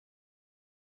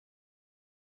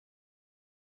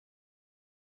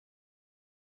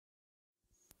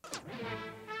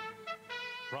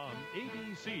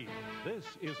ABC. This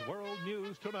is World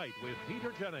News Tonight with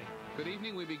Peter Jennings. Good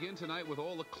evening. We begin tonight with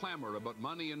all the clamor about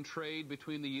money and trade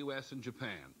between the U.S. and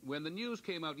Japan. When the news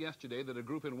came out yesterday that a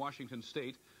group in Washington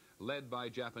state, led by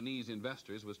Japanese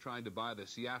investors, was trying to buy the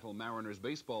Seattle Mariners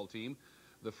baseball team,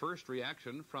 the first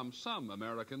reaction from some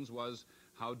Americans was,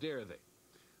 how dare they?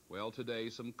 Well, today,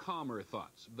 some calmer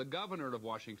thoughts. The governor of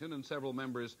Washington and several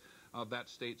members of that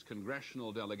state's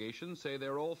congressional delegation say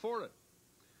they're all for it.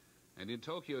 And in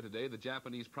Tokyo today, the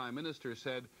Japanese Prime Minister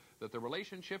said that the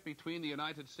relationship between the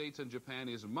United States and Japan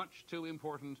is much too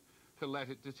important to let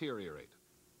it deteriorate.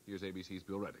 Here's ABC's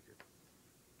Bill Rediker.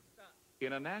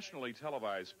 In a nationally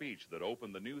televised speech that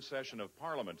opened the new session of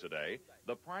Parliament today,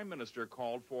 the Prime Minister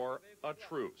called for a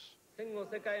truce.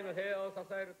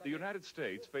 The United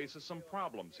States faces some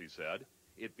problems, he said.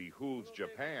 It behooves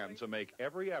Japan to make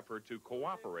every effort to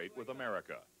cooperate with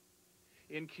America.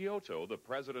 In Kyoto, the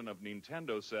president of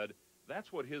Nintendo said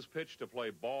that's what his pitch to play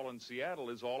ball in Seattle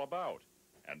is all about,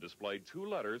 and displayed two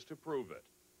letters to prove it.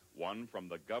 One from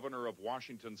the governor of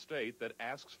Washington state that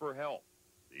asks for help,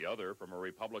 the other from a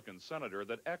Republican senator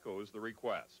that echoes the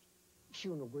request.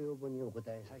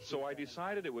 So I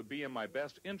decided it would be in my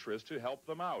best interest to help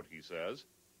them out, he says,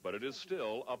 but it is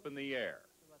still up in the air.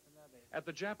 At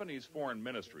the Japanese Foreign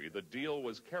Ministry, the deal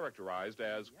was characterized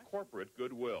as corporate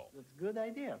goodwill. It's a good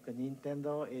idea, because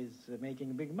Nintendo is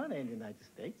making big money in the United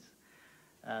States,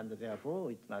 and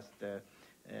therefore it must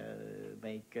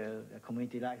make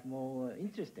community life more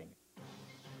interesting.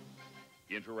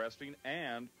 Interesting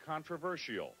and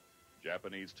controversial.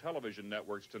 Japanese television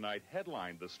networks tonight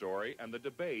headlined the story and the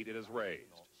debate it has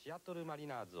raised.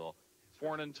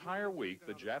 For an entire week,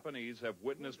 the Japanese have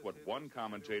witnessed what one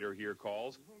commentator here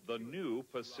calls the new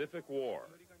Pacific War.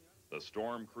 The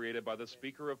storm created by the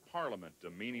Speaker of Parliament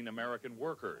demeaning American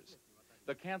workers.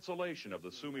 The cancellation of the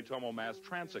Sumitomo mass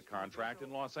transit contract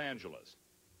in Los Angeles.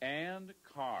 And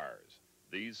cars.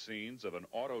 These scenes of an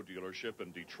auto dealership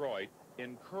in Detroit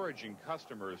encouraging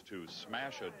customers to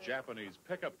smash a Japanese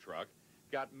pickup truck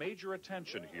got major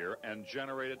attention here and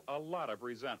generated a lot of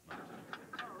resentment.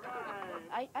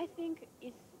 I think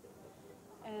it's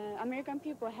American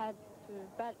people had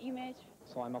a bad image.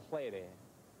 So I'm afraid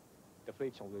the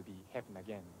future will be happen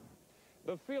again.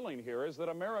 The feeling here is that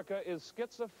America is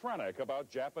schizophrenic about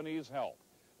Japanese help,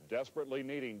 desperately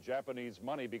needing Japanese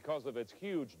money because of its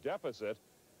huge deficit,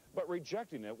 but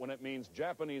rejecting it when it means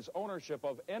Japanese ownership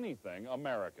of anything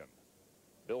American.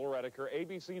 Bill Rediker,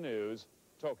 ABC News,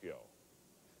 Tokyo.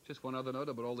 Just one other note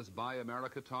about all this Buy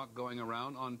America talk going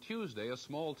around. On Tuesday, a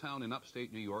small town in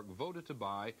upstate New York voted to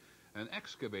buy an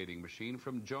excavating machine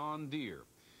from John Deere,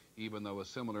 even though a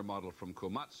similar model from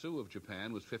Komatsu of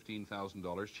Japan was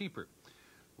 $15,000 cheaper.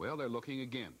 Well, they're looking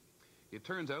again. It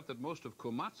turns out that most of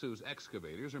Komatsu's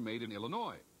excavators are made in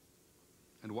Illinois.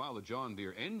 And while the John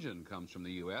Deere engine comes from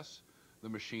the U.S., the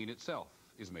machine itself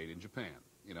is made in Japan.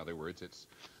 In other words, it's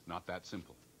not that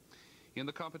simple. In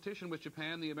the competition with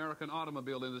Japan, the American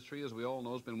automobile industry, as we all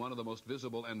know, has been one of the most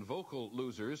visible and vocal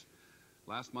losers.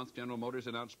 Last month, General Motors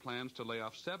announced plans to lay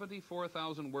off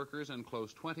 74,000 workers and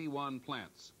close 21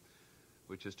 plants,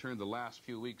 which has turned the last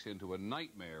few weeks into a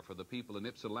nightmare for the people in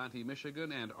Ypsilanti,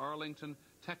 Michigan, and Arlington,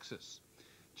 Texas.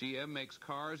 GM makes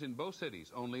cars in both cities.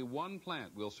 Only one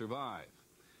plant will survive.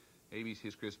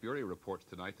 ABC's Chris Bury reports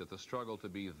tonight that the struggle to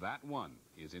be that one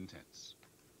is intense.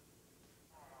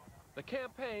 The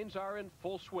campaigns are in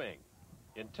full swing.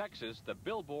 In Texas, the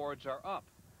billboards are up,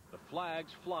 the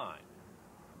flags flying.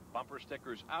 Bumper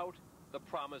stickers out, the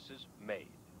promises made.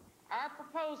 Our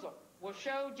proposal will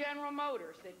show General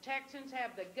Motors that Texans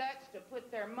have the guts to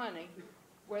put their money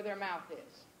where their mouth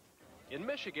is. In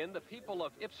Michigan, the people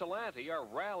of Ypsilanti are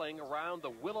rallying around the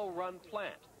Willow Run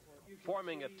plant,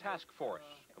 forming a task force,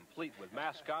 complete with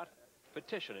mascot,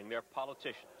 petitioning their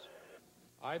politicians.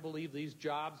 I believe these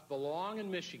jobs belong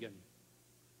in Michigan,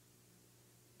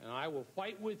 and I will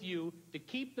fight with you to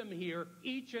keep them here,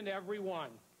 each and every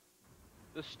one.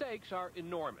 The stakes are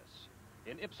enormous.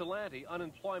 In Ypsilanti,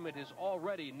 unemployment is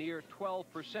already near 12%,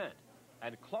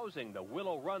 and closing the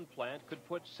Willow Run plant could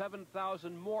put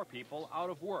 7,000 more people out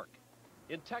of work.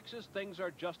 In Texas, things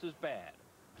are just as bad.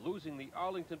 Losing the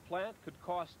Arlington plant could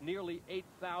cost nearly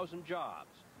 8,000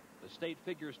 jobs. The state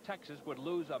figures Texas would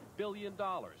lose $1 billion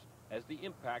as the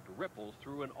impact ripples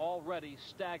through an already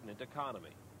stagnant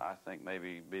economy. I think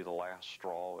maybe be the last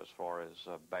straw as far as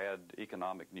bad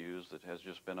economic news that has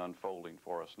just been unfolding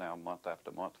for us now month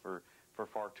after month for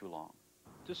far too long.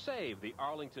 To save the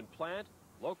Arlington plant,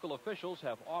 local officials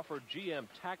have offered GM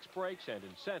tax breaks and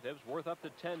incentives worth up to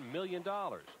 $10 million.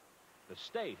 The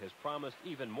state has promised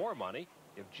even more money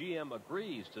if GM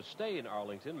agrees to stay in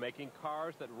Arlington making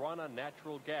cars that run on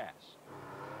natural gas.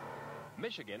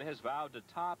 Michigan has vowed to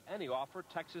top any offer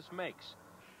Texas makes.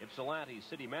 Ypsilanti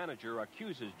city manager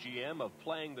accuses GM of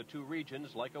playing the two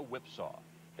regions like a whipsaw.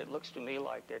 It looks to me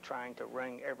like they're trying to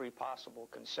wring every possible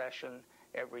concession,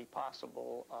 every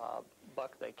possible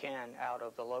buck they can out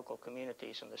of the local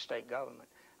communities and the state government.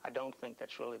 I don't think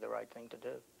that's really the right thing to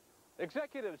do.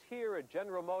 Executives here at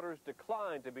General Motors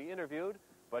declined to be interviewed,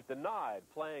 but denied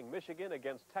playing Michigan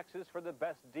against Texas for the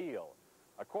best deal.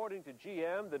 According to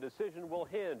GM, the decision will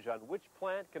hinge on which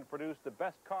plant can produce the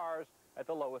best cars at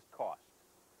the lowest cost.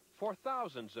 For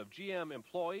thousands of GM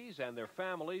employees and their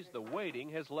families, the waiting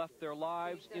has left their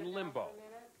lives in limbo.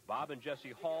 Bob and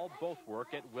Jesse Hall both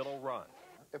work at Willow Run.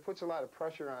 It puts a lot of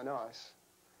pressure on us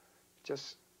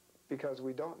just because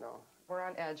we don't know. We're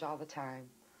on edge all the time,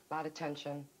 a lot of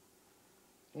tension.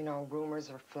 You know, rumors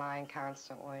are flying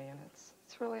constantly, and it's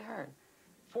really hard.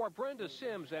 For Brenda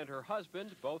Sims and her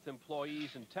husband, both employees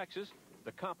in Texas,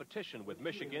 the competition with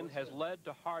Michigan has led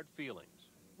to hard feelings.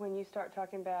 When you start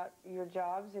talking about your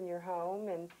jobs and your home,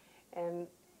 and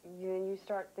you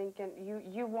start thinking,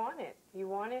 you want it. You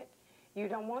want it. You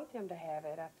don't want them to have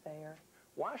it up there.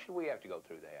 Why should we have to go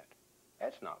through that?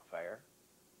 That's not fair.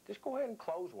 Just go ahead and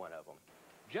close one of them.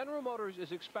 General Motors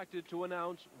is expected to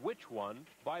announce which one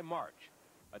by March,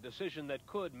 a decision that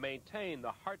could maintain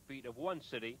the heartbeat of one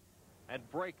city and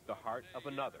break the heart of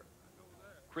another.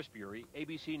 Chris Bury,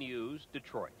 ABC News,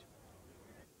 Detroit.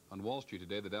 On Wall Street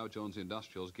today, the Dow Jones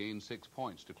Industrials gained 6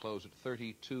 points to close at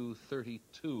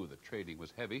 3232. The trading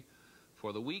was heavy.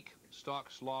 For the week,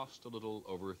 stocks lost a little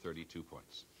over 32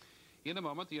 points. In a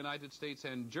moment, the United States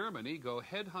and Germany go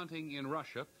headhunting in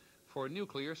Russia for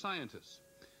nuclear scientists.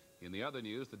 In the other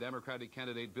news, the Democratic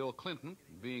candidate Bill Clinton,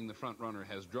 being the front runner,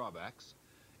 has drawbacks.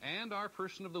 And our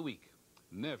person of the week,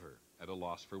 never at a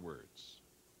loss for words.